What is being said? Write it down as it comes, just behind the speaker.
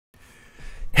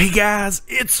Hey guys,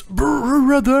 it's brother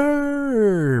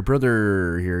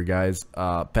here, guys.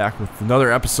 Back with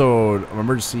another episode of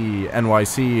Emergency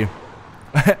NYC.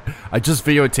 I just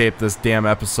videotaped this damn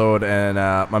episode and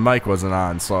my mic wasn't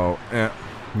on, so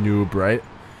noob, right?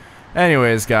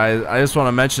 Anyways, guys, I just want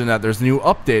to mention that there's a new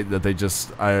update that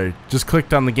I just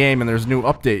clicked on the game and there's a new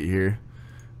update here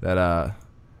that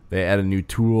they added new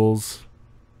tools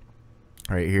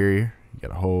right here. You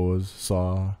got a hose,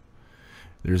 saw.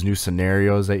 There's new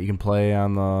scenarios that you can play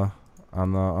on the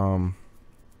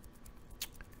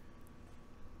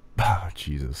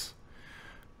Jesus.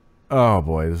 Oh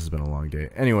boy, this has been a long day.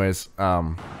 Anyways,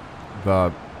 what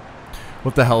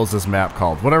the hell is this map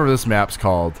called? Whatever this map's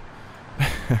called.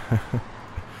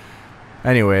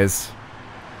 Anyways,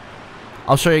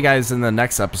 I'll show you guys in the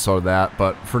next episode of that,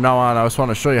 but for now on, I just want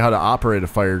to show you how to operate a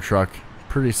fire truck.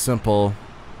 Pretty simple.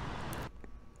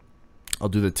 I'll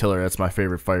do the tiller. That's my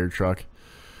favorite fire truck.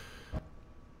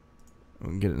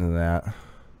 We'll get into that.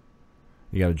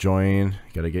 You gotta join,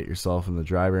 you gotta get yourself in the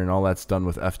driver, and all that's done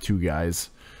with F2, guys.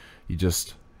 You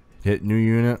just hit new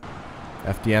unit,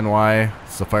 FDNY,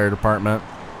 it's the fire department.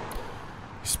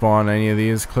 You spawn any of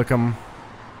these, click them,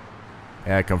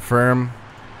 add confirm,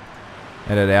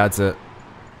 and it adds it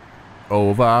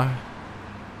over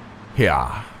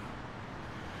here.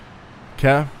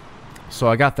 Okay, so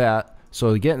I got that.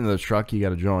 So to get into the truck, you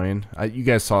gotta join. You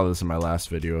guys saw this in my last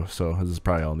video, so this is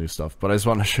probably all new stuff. But I just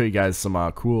want to show you guys some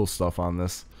cool stuff on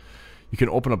this. You can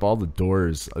open up all the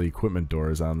doors, the equipment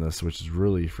doors on this, which is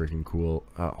really freaking cool.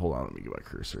 Hold on, let me get my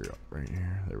cursor up right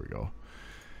here. There we go.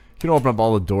 You can open up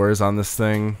all the doors on this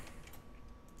thing.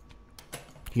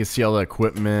 You can see all the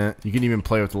equipment. You can even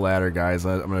play with the ladder, guys.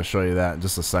 I'm going to show you that in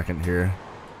just a second here.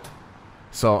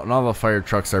 So, and all the fire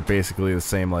trucks are basically the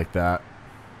same like that.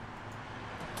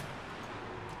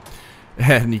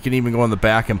 And you can even go in the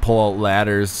back and pull out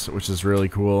ladders, which is really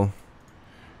cool.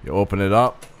 You open it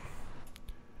up,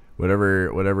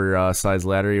 whatever size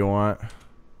ladder you want,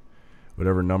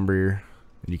 whatever number,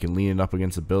 and you can lean it up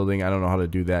against a building. I don't know how to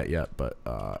do that yet, but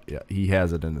yeah, he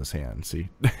has it in his hand. See,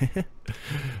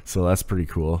 so that's pretty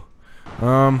cool.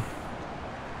 Yeah.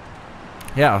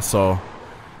 So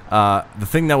the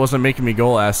thing that wasn't making me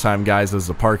go last time, guys, was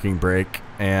the parking brake,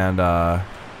 and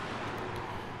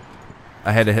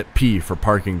I had to hit P for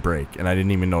parking brake, and I didn't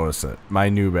even notice it.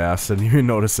 My noob ass didn't even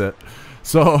notice it.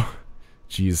 So,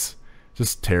 jeez,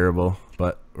 just terrible.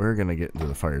 But we're gonna get into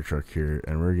the fire truck here,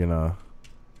 and we're gonna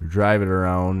drive it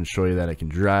around and show you that I can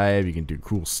drive. You can do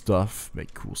cool stuff,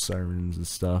 make cool sirens and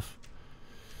stuff.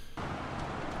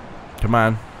 Come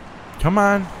on, come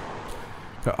on.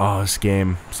 Oh, this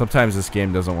game. Sometimes this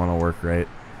game doesn't want to work right.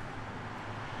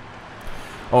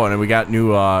 Oh, and then we got new.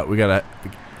 You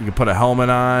can put a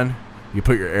helmet on. You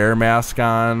put your air mask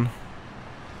on.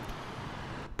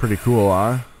 Pretty cool,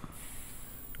 huh?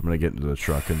 I'm gonna get into the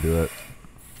truck and do it.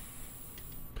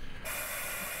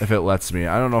 If it lets me.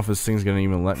 I don't know if this thing's gonna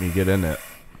even let me get in it.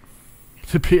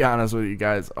 To be honest with you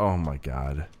guys. Oh my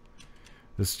god.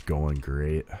 This is going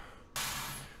great.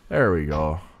 There we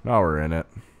go. Now we're in it.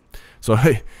 So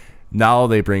now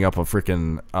they bring up a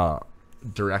freaking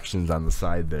directions on the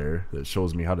side there that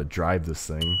shows me how to drive this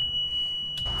thing.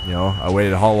 You know, I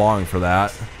waited how long for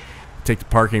that. Take the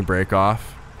parking brake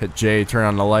off. Hit J, turn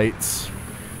on the lights.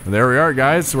 And there we are,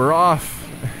 guys. We're off.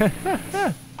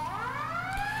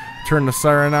 Turn the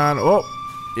siren on. Oh,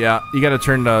 yeah. You got to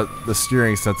turn the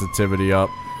steering sensitivity up.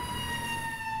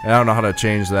 I don't know how to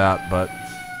change that, but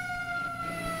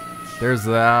there's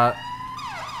that.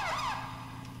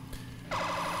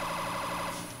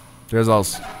 There's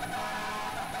also...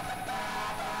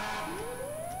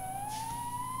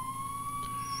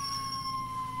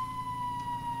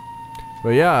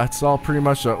 But yeah, it's all pretty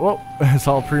much it's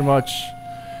all pretty much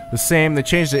the same. They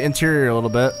changed the interior a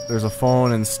little bit. There's a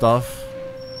phone and stuff,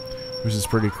 which is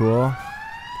pretty cool.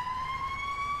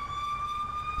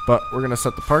 But we're gonna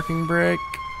set the parking brake.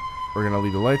 We're gonna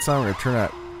leave the lights on. We're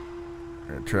gonna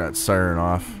turn that siren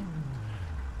off.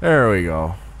 There we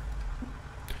go.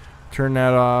 Turn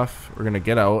that off. We're gonna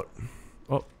get out.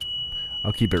 Oh,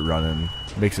 I'll keep it running.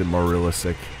 Makes it more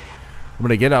realistic. I'm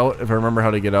gonna get out if I remember how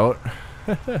to get out.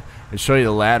 And show you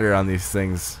the ladder on these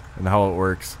things and how it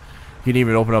works. You can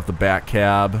even open up the back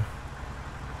cab.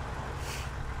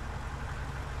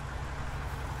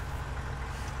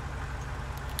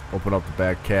 Open up the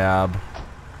back cab.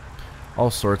 All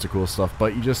sorts of cool stuff.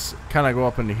 But you just kind of go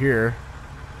up into here.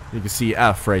 You can see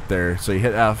F right there. So you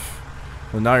hit F.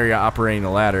 Well, now you're operating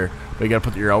the ladder. But you got to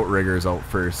put your outriggers out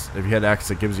first. If you hit X,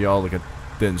 it gives you all the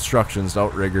instructions. The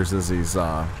outriggers is these,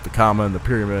 the comma and the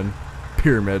period.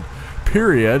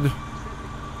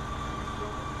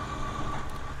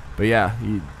 But yeah,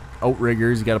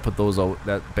 outriggers, you got to put those out.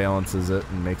 That balances it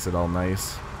and makes it all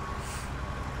nice.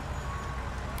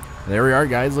 There we are,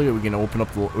 guys. Look at, we can open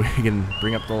up the, we can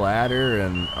bring up the ladder,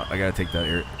 and I gotta take that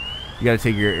air. You gotta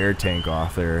take your air tank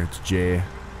off there. It's J,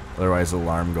 otherwise the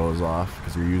alarm goes off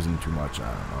because you're using too much.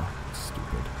 I don't know. It's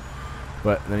stupid.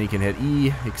 But then you can hit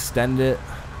E, extend it.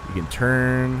 You can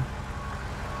turn.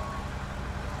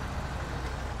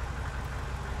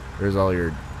 There's all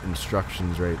your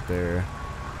instructions right there.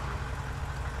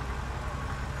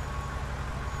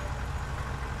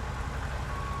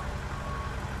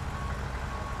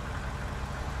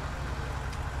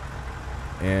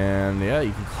 And yeah,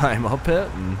 you can climb up it,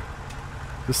 and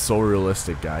just so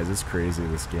realistic, guys. It's crazy,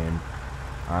 this game.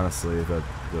 Honestly, the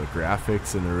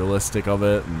graphics and the realistic of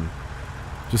it, and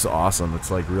just awesome. It's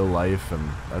like real life, and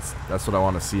that's what I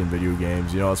want to see in video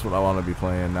games. You know, that's what I want to be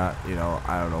playing. Not, you know,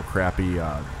 I don't know, crappy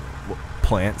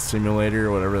plant simulator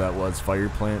or whatever that was, fire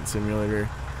plant simulator.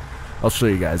 I'll show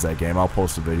you guys that game. I'll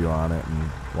post a video on it, and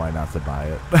why not to buy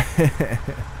it.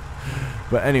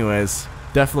 But anyways,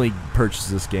 definitely purchase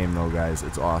this game though, guys.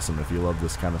 It's awesome if you love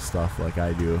this kind of stuff like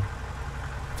I do.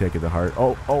 Take it to heart.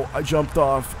 Oh, I jumped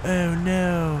off. Oh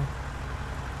no.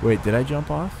 Wait, did I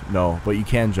jump off? No, but you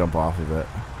can jump off of it.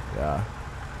 Yeah.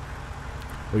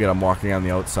 Look at, I'm walking on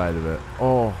the outside of it.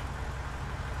 Oh.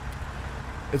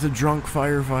 It's a drunk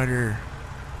firefighter.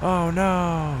 Oh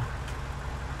no.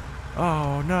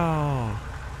 Oh no.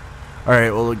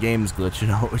 Alright, well the game's glitching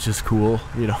out, which is cool,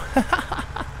 you know.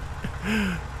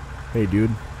 Hey dude,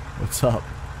 what's up?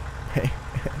 Hey,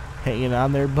 hanging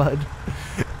on there, bud?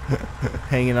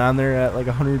 Hanging on there at like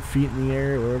 100 feet in the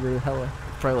air, or whatever the hell,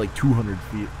 probably like 200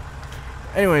 feet.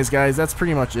 Anyways, guys, that's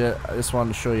pretty much it. I just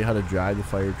wanted to show you how to drive the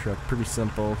fire truck. Pretty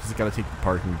simple. Just gotta take the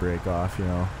parking brake off, you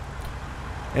know.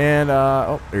 And,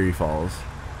 oh, there he falls.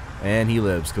 And he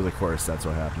lives, because of course that's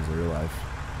what happens in real life.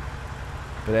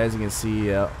 But as you can see,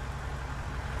 you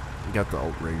got the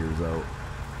outriggers out.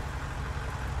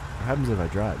 What happens if I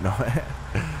drive? No.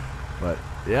 But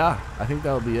yeah, I think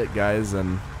that'll be it, guys.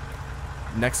 And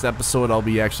next episode I'll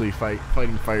be actually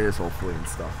fighting fires, hopefully, and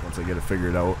stuff, once I get it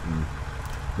figured out. And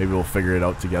maybe we'll figure it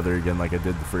out together again like I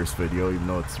did the first video, even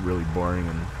though it's really boring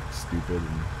and stupid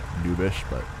and noobish.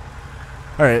 But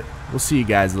alright, we'll see you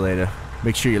guys later.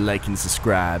 Make sure you like and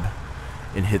subscribe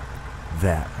and hit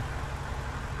that.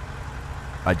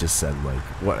 I just said, like,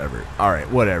 whatever.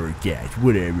 Alright, whatever, guys,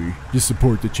 whatever. Just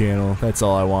support the channel. That's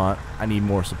all I want. I need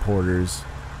more supporters.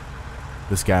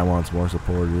 This guy wants more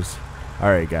supporters.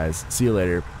 Alright, guys. See you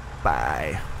later.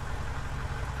 Bye.